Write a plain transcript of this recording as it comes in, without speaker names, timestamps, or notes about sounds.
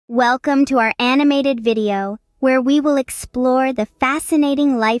Welcome to our animated video, where we will explore the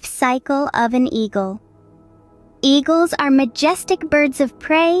fascinating life cycle of an eagle. Eagles are majestic birds of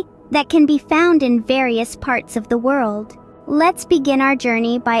prey that can be found in various parts of the world. Let's begin our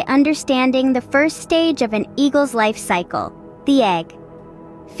journey by understanding the first stage of an eagle's life cycle, the egg.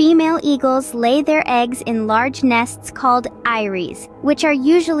 Female eagles lay their eggs in large nests called eyries, which are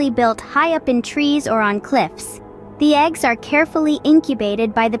usually built high up in trees or on cliffs. The eggs are carefully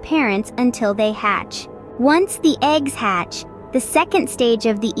incubated by the parents until they hatch. Once the eggs hatch, the second stage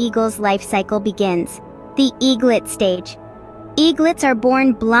of the eagle's life cycle begins, the eaglet stage. Eaglets are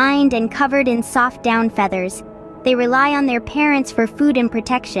born blind and covered in soft down feathers. They rely on their parents for food and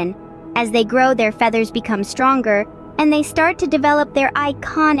protection. As they grow, their feathers become stronger, and they start to develop their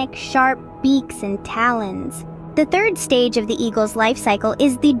iconic sharp beaks and talons. The third stage of the eagle's life cycle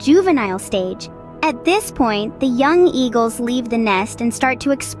is the juvenile stage. At this point, the young eagles leave the nest and start to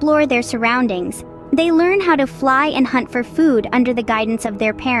explore their surroundings. They learn how to fly and hunt for food under the guidance of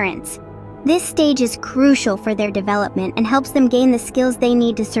their parents. This stage is crucial for their development and helps them gain the skills they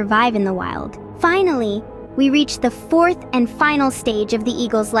need to survive in the wild. Finally, we reach the fourth and final stage of the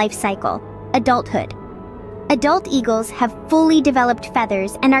eagle's life cycle, adulthood. Adult eagles have fully developed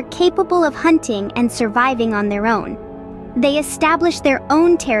feathers and are capable of hunting and surviving on their own. They establish their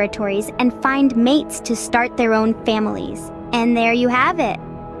own territories and find mates to start their own families. And there you have it,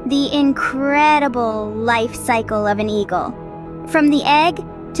 the incredible life cycle of an eagle. From the egg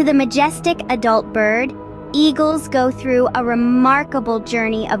to the majestic adult bird, eagles go through a remarkable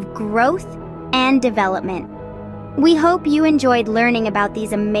journey of growth and development. We hope you enjoyed learning about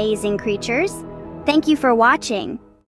these amazing creatures. Thank you for watching.